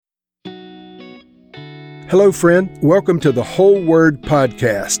Hello, friend. Welcome to the Whole Word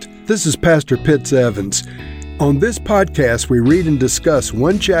Podcast. This is Pastor Pitts Evans. On this podcast, we read and discuss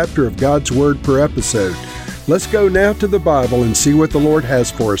one chapter of God's Word per episode. Let's go now to the Bible and see what the Lord has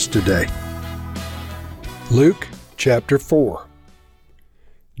for us today. Luke chapter 4.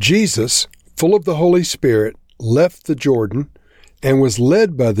 Jesus, full of the Holy Spirit, left the Jordan and was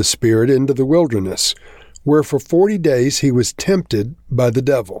led by the Spirit into the wilderness, where for 40 days he was tempted by the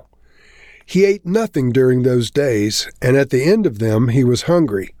devil. He ate nothing during those days, and at the end of them he was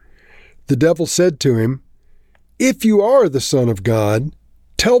hungry. The devil said to him, "If you are the Son of God,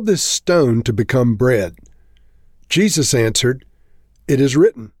 tell this stone to become bread." Jesus answered, "It is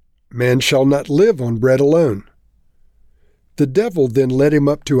written, man shall not live on bread alone." The devil then led him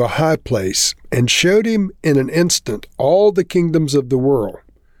up to a high place and showed him in an instant all the kingdoms of the world.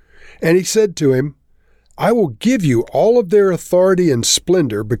 And he said to him, "I will give you all of their authority and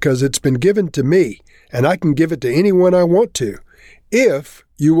splendor because it's been given to me, and I can give it to anyone I want to. If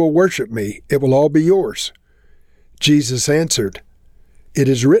you will worship me, it will all be yours." Jesus answered, "It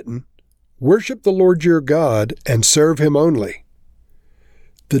is written, worship the Lord your God and serve him only."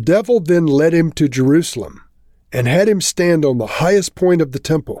 The devil then led him to Jerusalem and had him stand on the highest point of the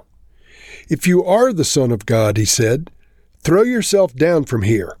temple. "If you are the Son of God," he said, "throw yourself down from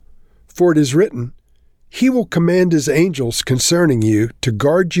here, for it is written, He will command His angels concerning you to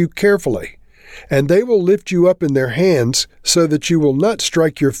guard you carefully, and they will lift you up in their hands so that you will not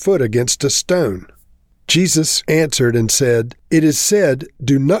strike your foot against a stone." Jesus answered and said, "It is said,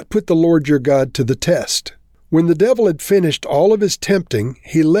 do not put the Lord your God to the test." When the devil had finished all of his tempting,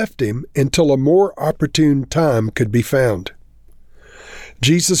 he left him until a more opportune time could be found.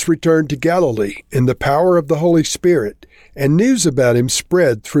 Jesus returned to Galilee in the power of the Holy Spirit, and news about him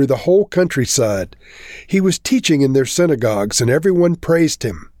spread through the whole countryside. He was teaching in their synagogues, and everyone praised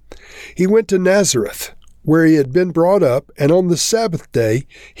him. He went to Nazareth, where he had been brought up, and on the Sabbath day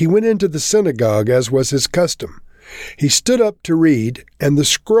he went into the synagogue as was his custom. He stood up to read, and the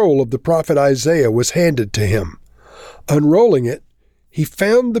scroll of the prophet Isaiah was handed to him. Unrolling it, he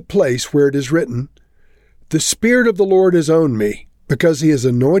found the place where it is written, "The Spirit of the Lord is on me, because he has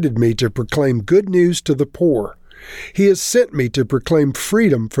anointed me to proclaim good news to the poor. He has sent me to proclaim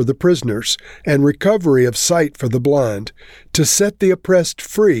freedom for the prisoners and recovery of sight for the blind, to set the oppressed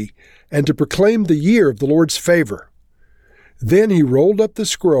free, and to proclaim the year of the Lord's favor." Then he rolled up the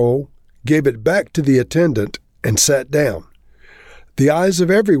scroll, gave it back to the attendant, and sat down. The eyes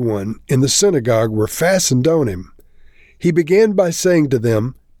of everyone in the synagogue were fastened on him. He began by saying to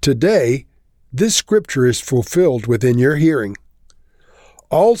them, "Today, this scripture is fulfilled within your hearing."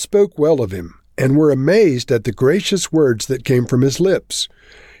 All spoke well of him, and were amazed at the gracious words that came from his lips.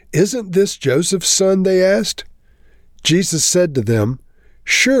 "Isn't this Joseph's son?" they asked. Jesus said to them,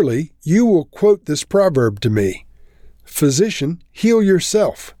 "Surely you will quote this proverb to me, 'Physician, heal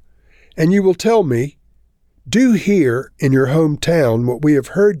yourself.' And you will tell me, 'Do here in your hometown what we have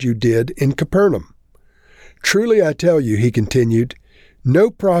heard you did in Capernaum.' Truly I tell you," he continued, "no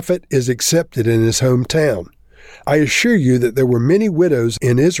prophet is accepted in his hometown. I assure you that there were many widows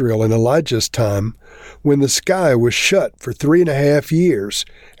in Israel in Elijah's time, when the sky was shut for 3.5 years,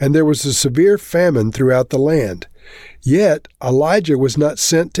 and there was a severe famine throughout the land. Yet Elijah was not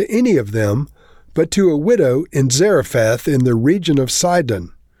sent to any of them, but to a widow in Zarephath in the region of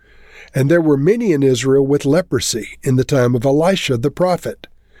Sidon. And there were many in Israel with leprosy in the time of Elisha the prophet.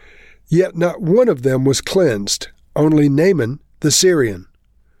 Yet not one of them was cleansed, only Naaman the Syrian."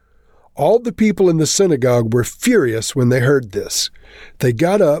 All the people in the synagogue were furious when they heard this. They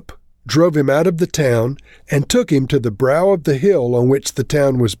got up, drove him out of the town, and took him to the brow of the hill on which the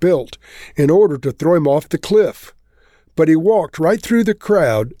town was built, in order to throw him off the cliff. But he walked right through the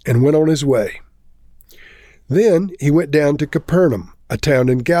crowd and went on his way. Then he went down to Capernaum, a town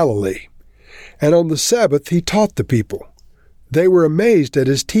in Galilee, and on the Sabbath he taught the people. They were amazed at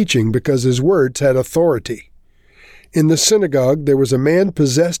his teaching because his words had authority. In the synagogue there was a man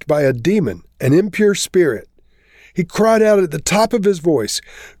possessed by a demon, an impure spirit. He cried out at the top of his voice,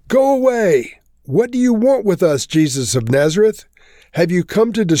 "Go away! What do you want with us, Jesus of Nazareth? Have you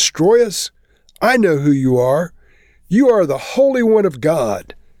come to destroy us? I know who you are. You are the Holy One of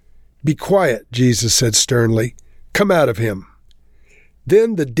God." "Be quiet," Jesus said sternly. "Come out of him."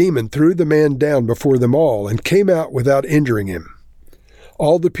 Then the demon threw the man down before them all and came out without injuring him.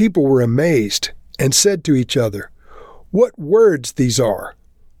 All the people were amazed and said to each other, "What words these are!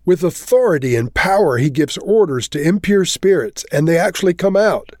 With authority and power he gives orders to impure spirits, and they actually come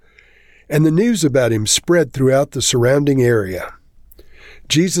out." And the news about him spread throughout the surrounding area.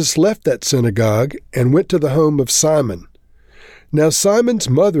 Jesus left that synagogue and went to the home of Simon. Now Simon's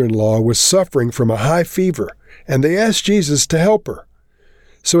mother-in-law was suffering from a high fever, and they asked Jesus to help her.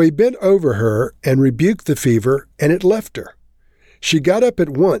 So he bent over her and rebuked the fever, and it left her. She got up at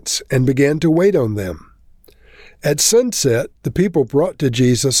once and began to wait on them. At sunset, the people brought to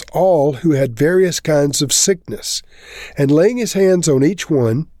Jesus all who had various kinds of sickness, and laying his hands on each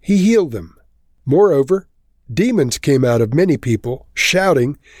one, he healed them. Moreover, demons came out of many people,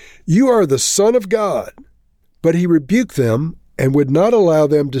 shouting, "You are the Son of God." But he rebuked them and would not allow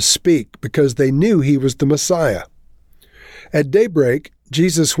them to speak, because they knew he was the Messiah. At daybreak,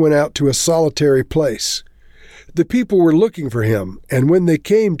 Jesus went out to a solitary place. The people were looking for him, and when they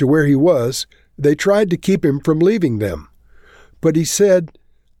came to where he was, they tried to keep him from leaving them. But he said,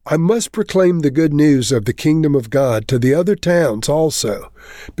 "I must proclaim the good news of the kingdom of God to the other towns also,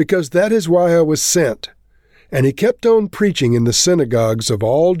 because that is why I was sent." And he kept on preaching in the synagogues of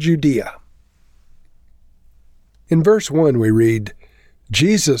all Judea. In verse 1 we read,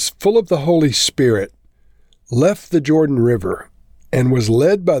 Jesus, full of the Holy Spirit, left the Jordan River and was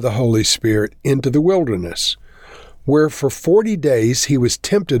led by the Holy Spirit into the wilderness, where for 40 days he was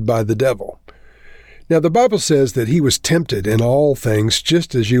tempted by the devil. Now the Bible says that he was tempted in all things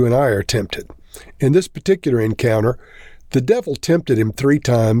just as you and I are tempted. In this particular encounter, the devil tempted him 3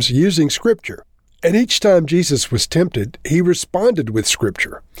 times using Scripture. And each time Jesus was tempted, he responded with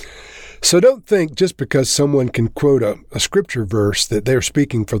Scripture. So don't think just because someone can quote a Scripture verse that they're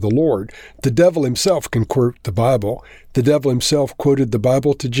speaking for the Lord. The devil himself can quote the Bible. The devil himself quoted the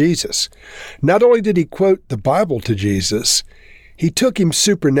Bible to Jesus. Not only did he quote the Bible to Jesus, he took him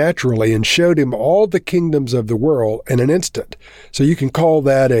supernaturally and showed him all the kingdoms of the world in an instant. So you can call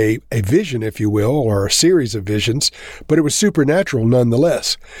that a vision, if you will, or a series of visions, but it was supernatural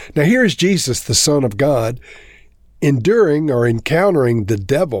nonetheless. Now here is Jesus, the Son of God, enduring or encountering the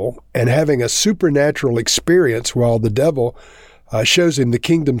devil and having a supernatural experience while the devil shows him the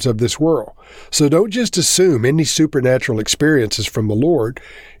kingdoms of this world. So don't just assume any supernatural experience is from the Lord.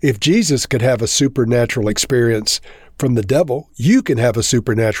 If Jesus could have a supernatural experience from the devil, you can have a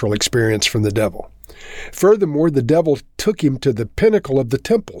supernatural experience from the devil. Furthermore, the devil took him to the pinnacle of the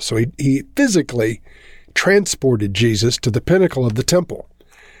temple. So he physically transported Jesus to the pinnacle of the temple.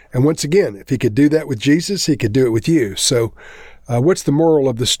 And once again, if he could do that with Jesus, he could do it with you. So what's the moral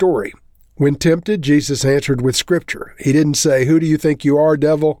of the story? When tempted, Jesus answered with Scripture. He didn't say, "Who do you think you are,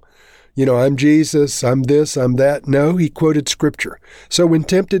 devil? I'm Jesus, I'm this, I'm that." No, he quoted Scripture. So when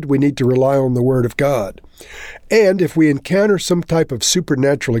tempted, we need to rely on the Word of God. And if we encounter some type of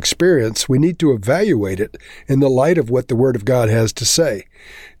supernatural experience, we need to evaluate it in the light of what the Word of God has to say.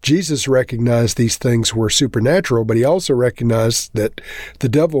 Jesus recognized these things were supernatural, but he also recognized that the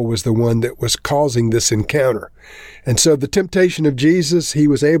devil was the one that was causing this encounter. And so the temptation of Jesus, he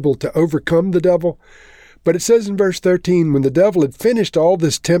was able to overcome the devil. But it says in verse 13, when the devil had finished all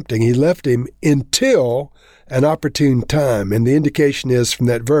this tempting, he left him until an opportune time. And the indication is from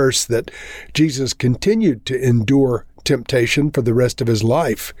that verse that Jesus continued to endure temptation for the rest of his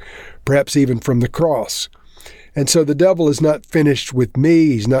life, perhaps even from the cross. And so the devil is not finished with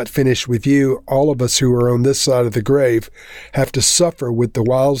me. He's not finished with you. All of us who are on this side of the grave have to suffer with the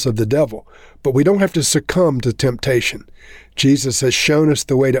wiles of the devil. But we don't have to succumb to temptation. Jesus has shown us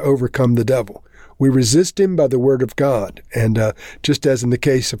the way to overcome the devil. We resist him by the word of God. And just as in the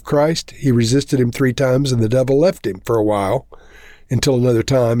case of Christ, he resisted him 3 times and the devil left him for a while until another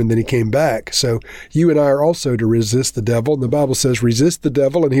time, and then he came back. So you and I are also to resist the devil. And the Bible says, resist the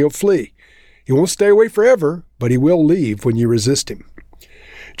devil and he'll flee. He won't stay away forever, but he will leave when you resist him.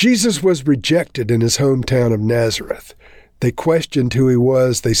 Jesus was rejected in his hometown of Nazareth. They questioned who he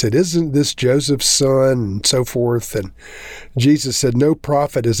was. They said, "Isn't this Joseph's son?" and so forth. And Jesus said, "No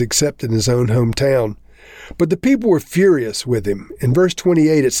prophet is accepted in his own hometown." But the people were furious with him. In verse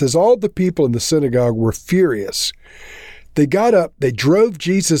 28, it says, all the people in the synagogue were furious. They got up, they drove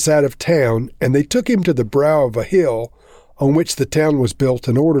Jesus out of town, and they took him to the brow of a hill on which the town was built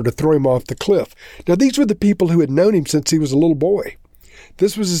in order to throw him off the cliff. Now, these were the people who had known him since he was a little boy.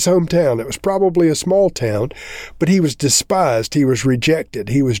 This was his hometown. It was probably a small town, but he was despised. He was rejected.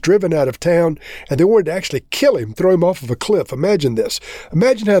 He was driven out of town, and they wanted to actually kill him, throw him off of a cliff. Imagine this.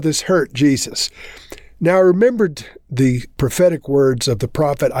 Imagine how this hurt Jesus. Now, I remembered the prophetic words of the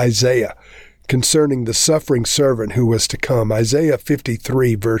prophet Isaiah concerning the suffering servant who was to come. Isaiah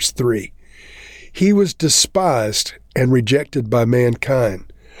 53, verse 3. He was despised and rejected by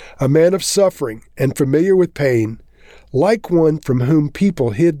mankind, a man of suffering and familiar with pain, like one from whom people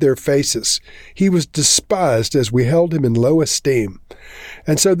hid their faces. He was despised as we held him in low esteem.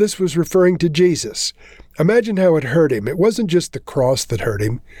 And so this was referring to Jesus. Imagine how it hurt him. It wasn't just the cross that hurt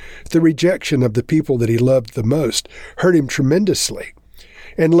him. The rejection of the people that he loved the most hurt him tremendously.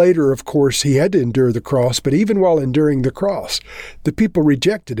 And later, of course, he had to endure the cross, but even while enduring the cross, the people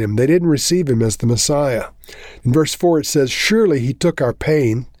rejected him. They didn't receive him as the Messiah. In verse 4 it says, "Surely he took our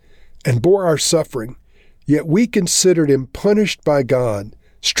pain and bore our suffering, yet we considered him punished by God,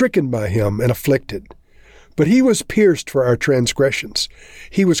 stricken by him, and afflicted. But he was pierced for our transgressions.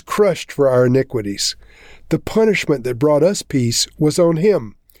 He was crushed for our iniquities. The punishment that brought us peace was on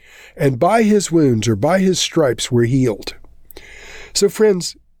him, and by his wounds or by his stripes we're healed." So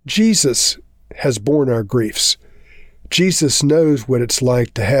friends, Jesus has borne our griefs. Jesus knows what it's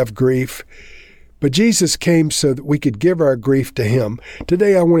like to have grief, but Jesus came so that we could give our grief to him.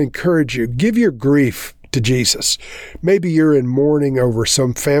 Today I want to encourage you, give your grief to Jesus. Maybe you're in mourning over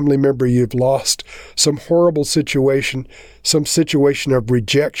some family member you've lost, some horrible situation, some situation of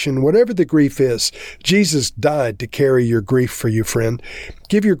rejection, whatever the grief is. Jesus died to carry your grief for you, friend.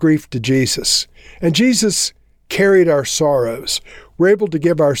 Give your grief to Jesus. And Jesus carried our sorrows. We're able to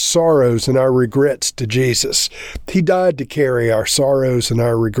give our sorrows and our regrets to Jesus. He died to carry our sorrows and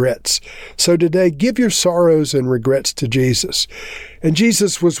our regrets. So today, give your sorrows and regrets to Jesus. And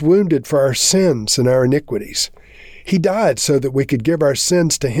Jesus was wounded for our sins and our iniquities. He died so that we could give our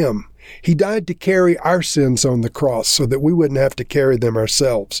sins to him. He died to carry our sins on the cross so that we wouldn't have to carry them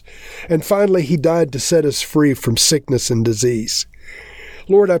ourselves. And finally, he died to set us free from sickness and disease.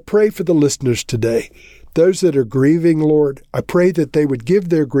 Lord, I pray for the listeners today. Those that are grieving, Lord, I pray that they would give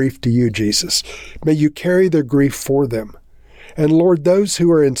their grief to you, Jesus. May you carry their grief for them. And Lord, those who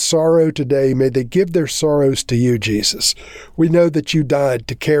are in sorrow today, may they give their sorrows to you, Jesus. We know that you died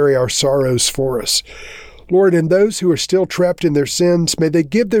to carry our sorrows for us. Lord, and those who are still trapped in their sins, may they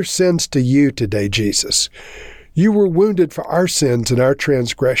give their sins to you today, Jesus. You were wounded for our sins and our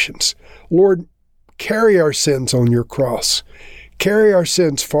transgressions. Lord, carry our sins on your cross. Carry our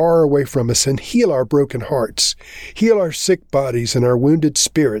sins far away from us and heal our broken hearts. Heal our sick bodies and our wounded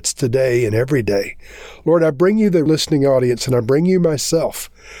spirits today and every day. Lord, I bring you the listening audience and I bring you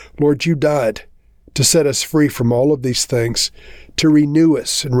myself. Lord, you died to set us free from all of these things, to renew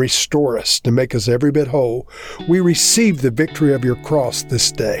us and restore us, to make us every bit whole. We receive the victory of your cross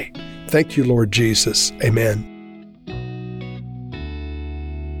this day. Thank you, Lord Jesus. Amen.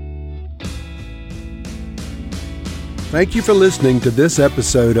 Thank you for listening to this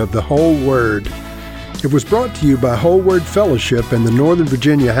episode of The Whole Word. It was brought to you by Whole Word Fellowship and the Northern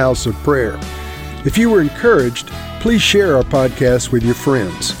Virginia House of Prayer. If you were encouraged, please share our podcast with your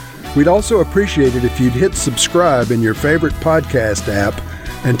friends. We'd also appreciate it if you'd hit subscribe in your favorite podcast app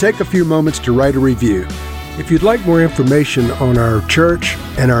and take a few moments to write a review. If you'd like more information on our church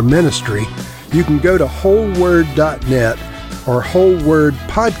and our ministry, you can go to wholeword.net or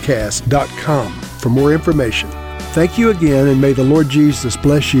wholewordpodcast.com for more information. Thank you again, and may the Lord Jesus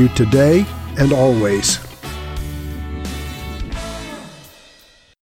bless you today and always.